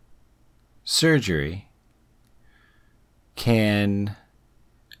surgery, can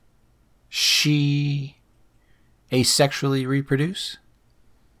she asexually reproduce?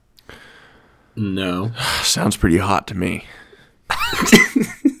 No. Sounds pretty hot to me.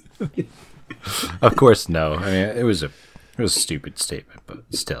 Of course, no. I mean, it was a stupid statement, but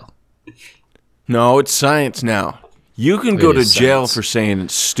still. No, it's science now. You can go to is jail science. for saying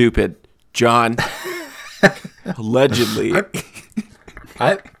it's stupid, John. Allegedly.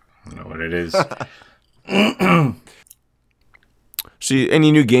 I don't know what it is. See,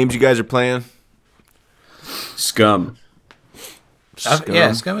 any new games you guys are playing? Scum.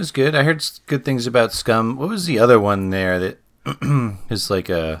 Yeah, Scum is good. I heard good things about Scum. What was the other one there that is like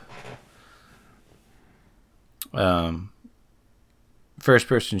a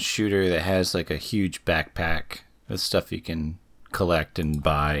first-person shooter that has like a huge backpack with stuff you can collect and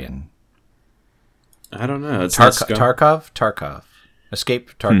buy? And I don't know. It's not Scum. Tarkov.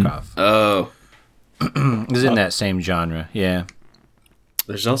 Escape Tarkov. Oh. Is in that same genre. Yeah.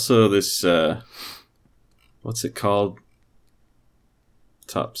 There's also this, what's it called?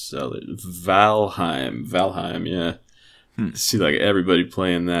 Top seller. Valheim, yeah. See, like, everybody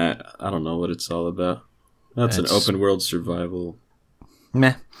playing that. I don't know what it's all about. That's an open world survival.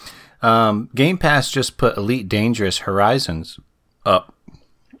 Meh. Game Pass just put Elite Dangerous Horizons up.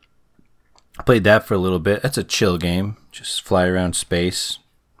 I played that for a little bit. That's a chill game. Just fly around space.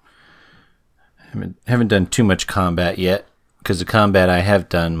 Haven't done too much combat yet, because the combat I have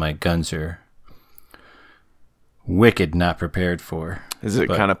done, my guns are wicked not prepared for. Is it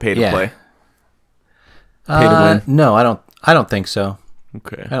kind of pay to play? Pay to win? No, I don't think so.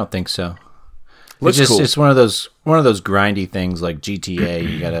 Okay. I don't think so. Looks It's just cool. it's one of those grindy things like GTA.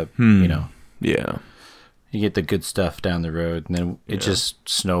 You gotta Yeah. you get the good stuff down the road, and then it just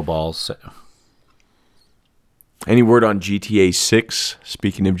snowballs. Any word on GTA 6?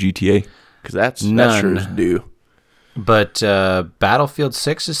 Speaking of GTA, because that sure None. is due. But Battlefield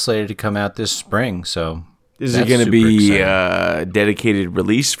 6 is slated to come out this spring, so Is it that's going to super be exciting. dedicated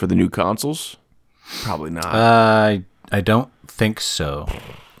release for the new consoles? Probably not. I don't think so.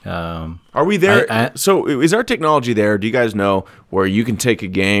 Are we there? So is our technology there? Do you guys know where you can take a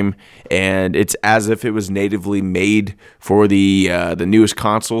game and it's as if it was natively made for the newest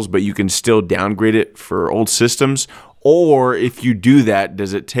consoles, but you can still downgrade it for old systems? Or if you do that,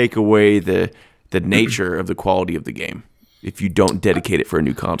 does it take away the nature of the quality of the game if you don't dedicate it for a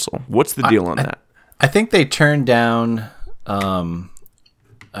new console? What's the deal on that? I think they turned down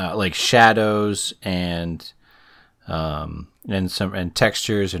like shadows and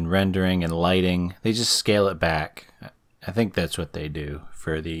textures and rendering and lighting. They just scale it back. I think that's what they do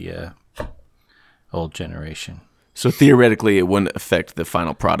for the old generation. So theoretically, it wouldn't affect the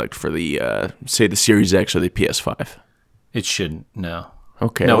final product for the, say, the Series X or the PS5. It shouldn't. No.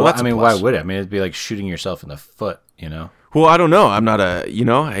 Okay. No, well, that's I a mean, plus. why would it? I mean, it'd be like shooting yourself in the foot, you know? Well, I don't know. I'm not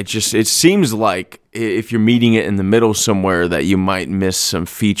it seems like if you're meeting it in the middle somewhere that you might miss some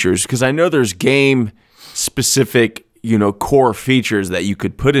features. Because I know there's game specific, core features that you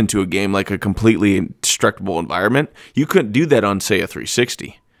could put into a game, like a completely indestructible environment. You couldn't do that on, say, a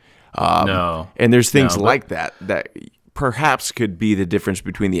 360. No. And there's things like that perhaps could be the difference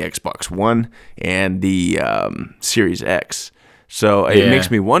between the Xbox One and the Series X. So it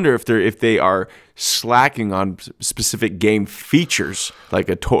makes me wonder if they are slacking on specific game features, like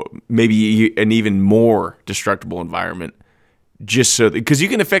maybe an even more destructible environment, just so because you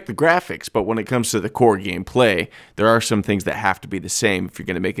can affect the graphics, but when it comes to the core gameplay, there are some things that have to be the same if you're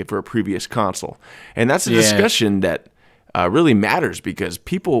going to make it for a previous console, and that's a discussion that really matters because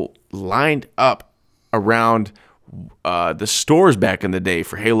people lined up around the stores back in the day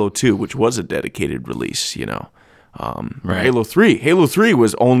for Halo 2, which was a dedicated release, Right. Halo 3. Halo 3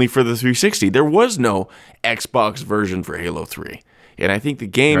 was only for the 360. There was no Xbox version for Halo 3. And I think the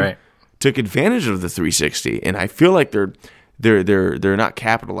game took advantage of the 360, and I feel like they're not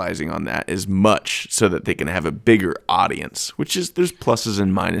capitalizing on that as much so that they can have a bigger audience, which is there's pluses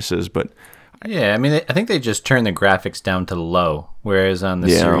and minuses, but yeah, I mean, I think they just turned the graphics down to low, whereas on the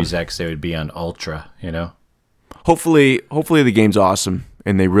Series X they would be on ultra, Hopefully the game's awesome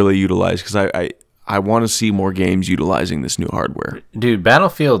and they really utilize because I want to see more games utilizing this new hardware. Dude,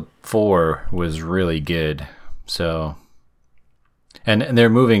 Battlefield 4 was really good. So, and they're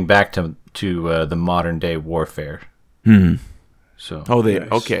moving back to the modern day warfare. So,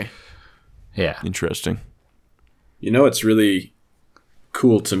 okay, yeah, interesting. It's really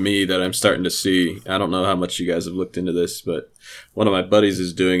cool to me that I'm starting to see. I don't know how much you guys have looked into this, but one of my buddies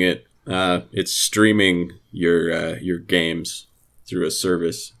is doing it. It's streaming your games through a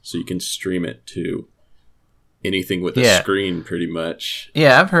service, so you can stream it to anything with a screen, pretty much.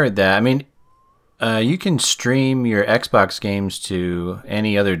 Yeah, I've heard that. I mean, you can stream your Xbox games to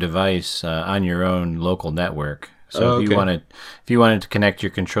any other device on your own local network. So if you wanted to connect your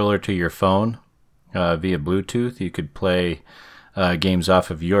controller to your phone via Bluetooth, you could play games off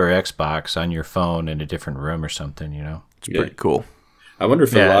of your Xbox on your phone in a different room or something. It's pretty cool. I wonder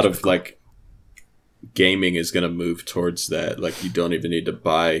if a lot of gaming is going to move towards that. Like, you don't even need to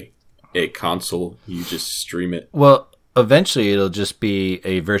buy a console; you just stream it. Well, eventually it'll just be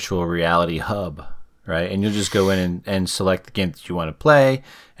a virtual reality hub, right? And you'll just go in and select the game that you want to play,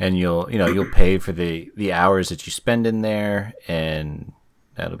 and you'll pay for the hours that you spend in there, and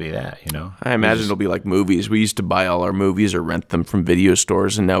that'll be that. I imagine it'll be like movies. We used to buy all our movies or rent them from video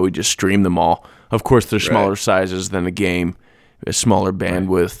stores, and now we just stream them all. Of course, they're smaller sizes than a game. A smaller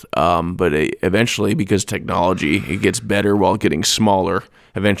bandwidth, but eventually, because technology, it gets better while getting smaller.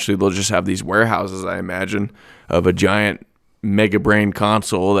 Eventually, they'll just have these warehouses, I imagine, of a giant mega brain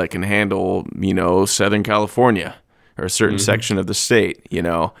console that can handle, Southern California or a certain section of the state,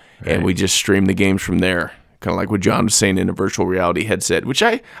 and we just stream the games from there. Kind of like what John was saying in a virtual reality headset, which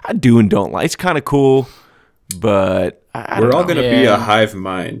I do and don't like. It's kind of cool, but we're all going to be a hive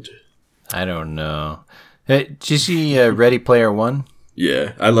mind. I don't know. Hey, did you see Ready Player One?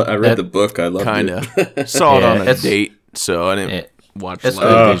 Yeah, I read the book. I loved it. Saw it on a date, so I didn't watch it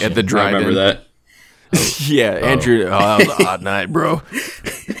at the drive-in. I remember that. Yeah, Andrew. That was a hot night, bro.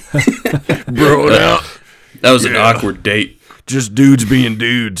 Bro, that was an awkward date. Just dudes being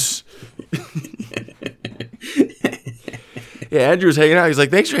dudes. Yeah, Andrew was hanging out. He's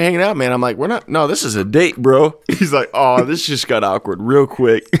like, "Thanks for hanging out, man." I'm like, "We're not. No, this is a date, bro." He's like, "Oh, this just got awkward real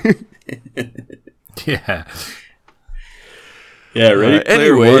quick." Yeah. Yeah, Ready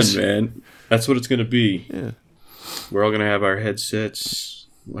Player One, man. That's what it's going to be. Yeah. We're all going to have our headsets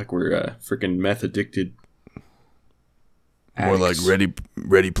like we're freaking meth addicted. More like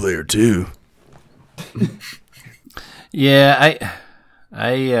Ready Player 2. Yeah, I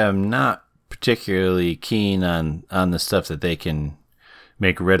am not particularly keen on the stuff that they can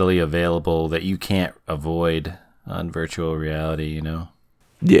make readily available that you can't avoid on virtual reality,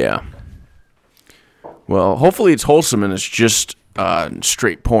 Yeah. Well, hopefully it's wholesome and it's just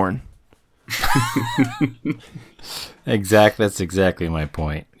straight porn. That's exactly my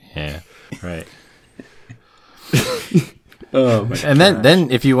point. Yeah, right. Oh my and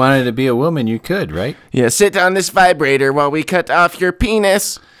then if you wanted to be a woman, you could, right? Yeah, sit on this vibrator while we cut off your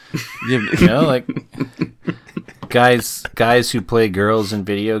penis. Like guys who play girls in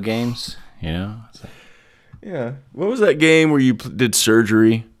video games, Yeah. What was that game where you did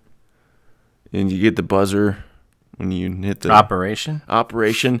surgery? And you get the buzzer. when you hit the Operation.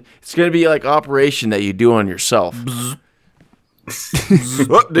 It's gonna be like operation that you do on yourself. Oh,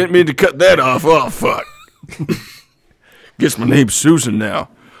 didn't mean to cut that off. Oh fuck. Guess my name's Susan now.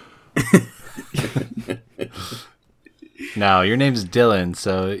 No, your name's Dylan,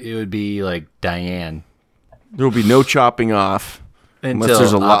 so it would be like Diane. There will be no chopping off unless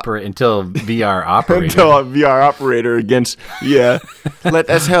there's a until VR operator. Until a VR operator against. Yeah. Let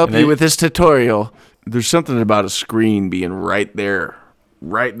us help you with this tutorial. There's something about a screen being right there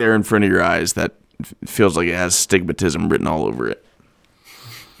in front of your eyes that feels like it has stigmatism written all over it.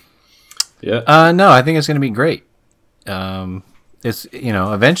 Yeah. No, I think it's going to be great. It's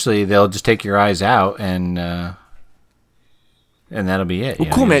eventually they'll just take your eyes out and that'll be it. Well,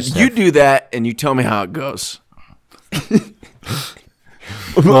 cool, man. You do that and you tell me how it goes.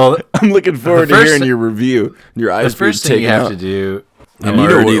 Well, I'm looking forward to hearing your review. Your eyes. The first thing you have to do. I'm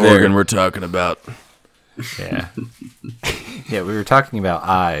already there. Organ we're talking about. Yeah. Yeah, we were talking about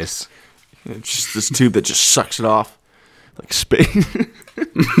eyes. It's just this tube that just sucks it off like Spain.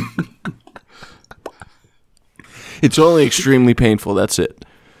 It's only extremely painful. That's it.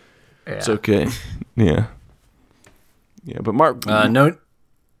 Yeah. It's okay. Yeah. Yeah, but Mark. No.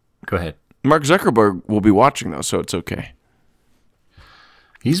 Go ahead. Mark Zuckerberg will be watching though, so it's okay.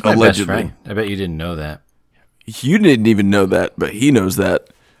 He's my best friend. I bet you didn't know that. You didn't even know that, but he knows that.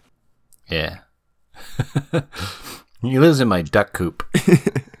 Yeah. He lives in my duck coop.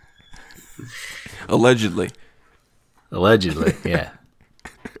 Allegedly. Allegedly, yeah.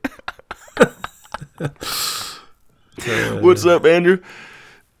 What's up, Andrew?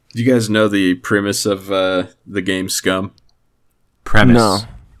 Do you guys know the premise of the game Scum? Premise? No.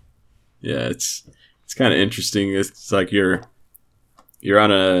 Yeah, it's kind of interesting. It's like you're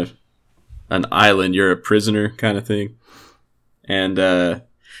on an island. You're a prisoner, kind of thing, and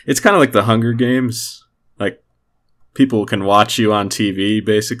it's kind of like the Hunger Games. Like people can watch you on TV,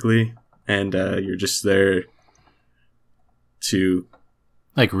 basically, and you're just there to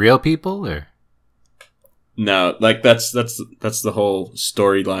like real people, or no, like that's the whole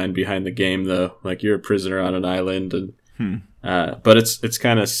storyline behind the game, though. Like you're a prisoner on an island, and but it's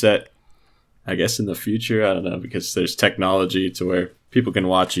kind of set, I guess, in the future. I don't know, because there's technology to where people can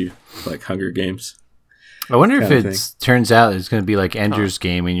watch you, like Hunger Games. I wonder if it turns out it's going to be like Ender's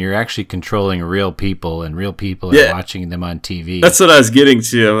Game, and you're actually controlling real people, and real people are watching them on TV. That's what I was getting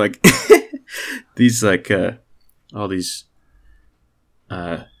to. I'm like, these like all these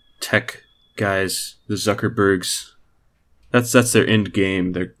tech guys, the Zuckerbergs. That's their end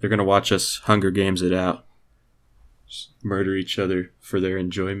game. They're gonna watch us Hunger Games it out, just murder each other for their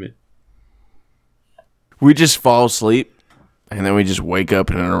enjoyment. We just fall asleep, and then we just wake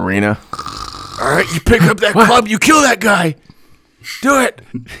up in an arena. All right, you pick up that club, you kill that guy. Do it.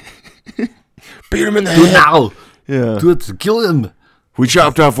 Beat him in the head. Do it now. Yeah. Do it to kill him. We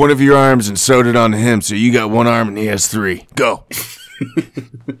chopped off one of your arms and sewed it onto him, so you got one arm and he has three. Go.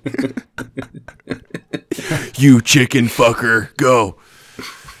 You chicken fucker. Go.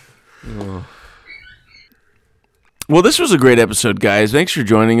 Oh. Well, this was a great episode, guys. Thanks for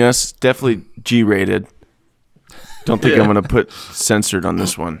joining us. Definitely G-rated. Don't think I'm going to put censored on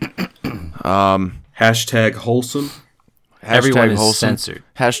this one. Hashtag wholesome. Everyone is wholesome. Censored.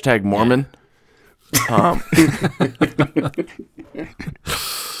 Hashtag Mormon.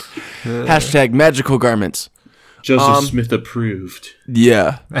 Hashtag magical garments. Joseph Smith approved.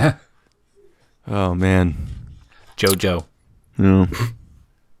 Yeah. Oh, man. JoJo. Yeah.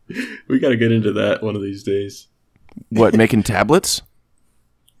 We got to get into that one of these days. What, making tablets?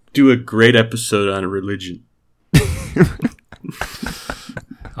 Do a great episode on religion.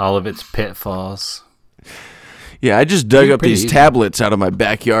 All of its pitfalls. Yeah, I just dug up these tablets out of my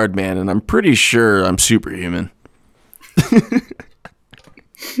backyard, man, and I'm pretty sure I'm superhuman. You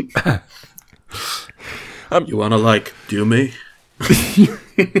want to, like, do me?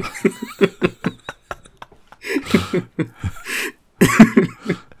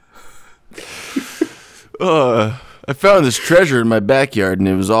 I found this treasure in my backyard, and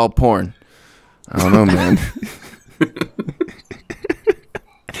it was all porn. I don't know, man.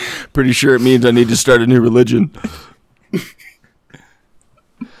 Pretty sure it means I need to start a new religion.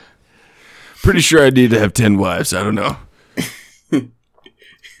 Pretty sure I need to have 10 wives. I don't know.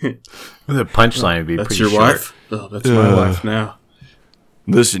 The punchline would be that's pretty your short. wife? Oh, that's my wife now.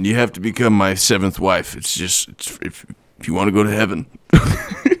 Listen, you have to become my 7th wife. It's just, if you want to go to heaven.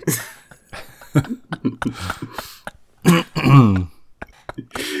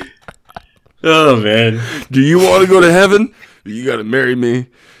 Oh, man. Do you want to go to heaven? You got to marry me.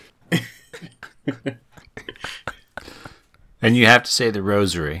 And you have to say the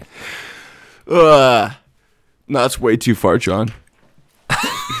rosary. No, that's way too far, John.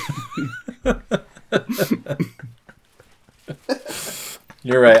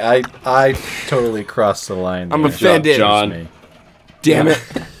 You're right. I totally crossed the line. I'm offended. John. Damn it.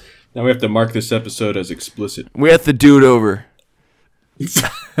 Now we have to mark this episode as explicit. We have to do it over.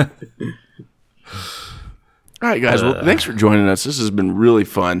 All right, guys. Well, thanks for joining us. This has been really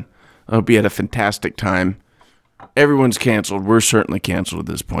fun. I hope you had a fantastic time. Everyone's canceled. We're certainly canceled at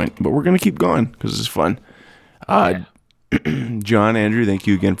this point, but we're going to keep going because it's fun. John, Andrew, thank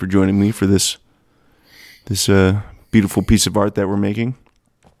you again for joining me for this beautiful piece of art that we're making.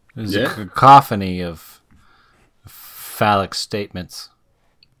 There's a cacophony of phallic statements.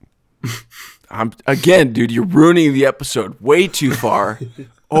 Again, dude, you're ruining the episode way too far.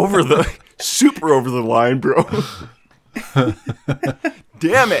 Super over the line, bro.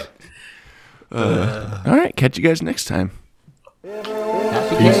 Damn it. All right, catch you guys next time.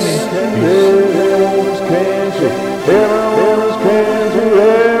 Happy gaming. Peace.